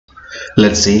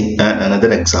Let's see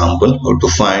another example how to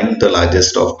find the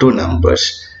largest of two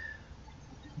numbers.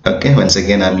 Okay, once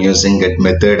again I'm using get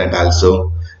method and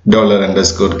also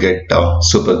 $_get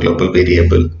super global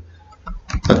variable.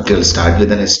 Okay, we'll start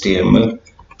with an HTML.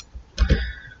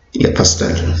 Yeah, first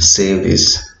I'll save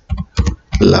this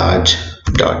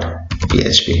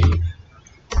large.php.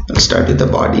 I'll start with the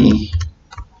body.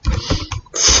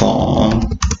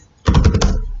 Form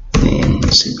name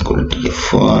is equal to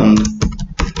f1.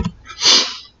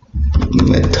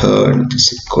 Method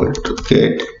is equal to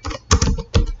get.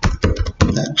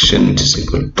 Action is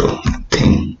equal to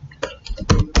thing.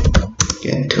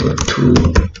 Enter two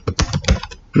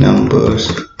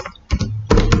numbers.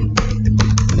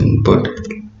 Input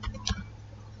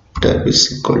tab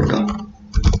is equal to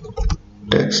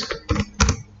text.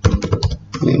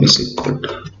 Name is equal to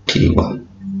t1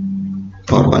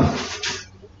 or 1.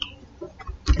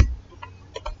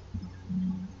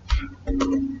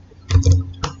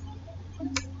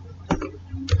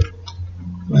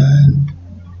 And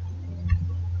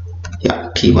yeah,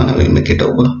 t1 I will make it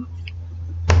over,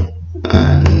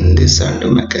 and this I have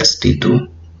to make as t2,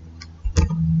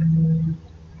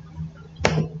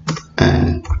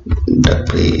 and the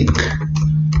break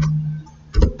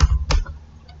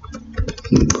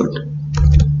input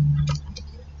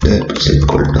that is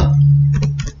equal to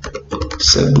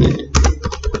submit,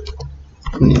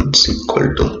 name is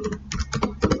equal to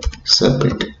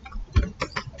submit.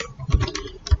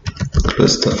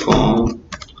 Close the form,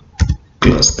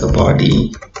 close the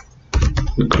body,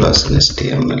 close an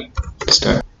HTML.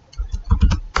 Start.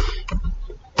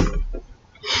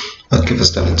 Okay,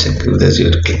 first I will check if there's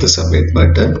you click the submit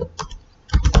button.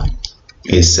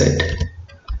 Is set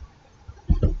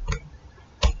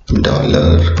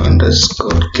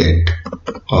 $_get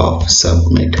of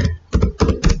submit.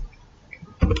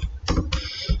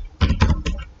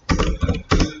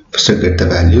 First I get the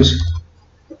values.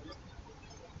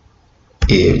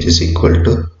 A, which is equal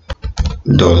to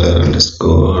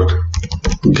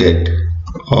 $_get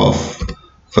of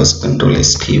first control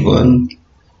is t1.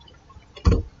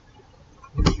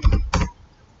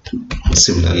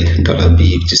 Similarly,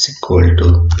 $B, which is equal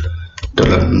to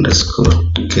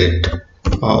 $_get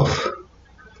of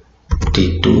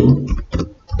t2.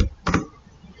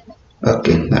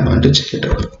 Okay, I want to check it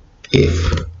out. If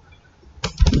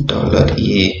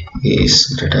 $A is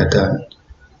greater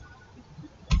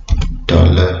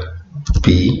than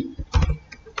 $B,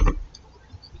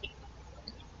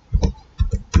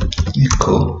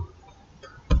 echo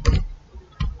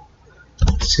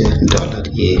say $A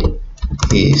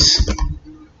is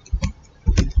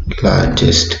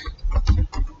largest,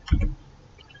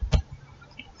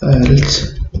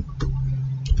 else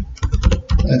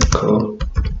echo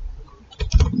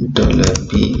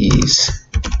 $B is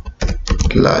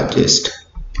largest.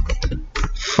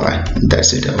 Fine,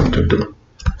 that's it I want to do.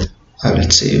 I will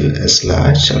save as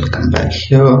large. I will come back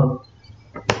here,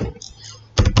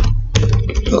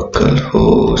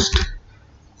 localhost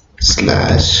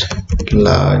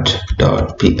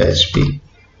 /large.php.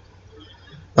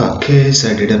 Okay, so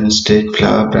I did a mistake,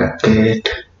 flower bracket.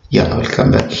 Yeah, I will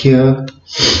come back here.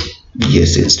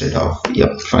 Yes, instead of,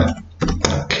 yep, fine.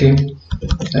 Okay,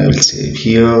 I will save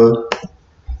here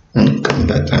and come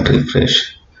back and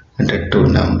refresh. Enter two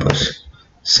numbers,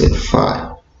 say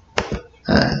 5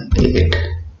 and 8.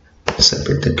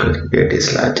 Submit the code. 8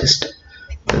 is largest.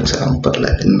 For example,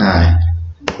 like 9,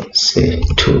 say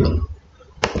 2.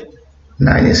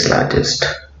 9 is largest.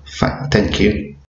 Fine, thank you.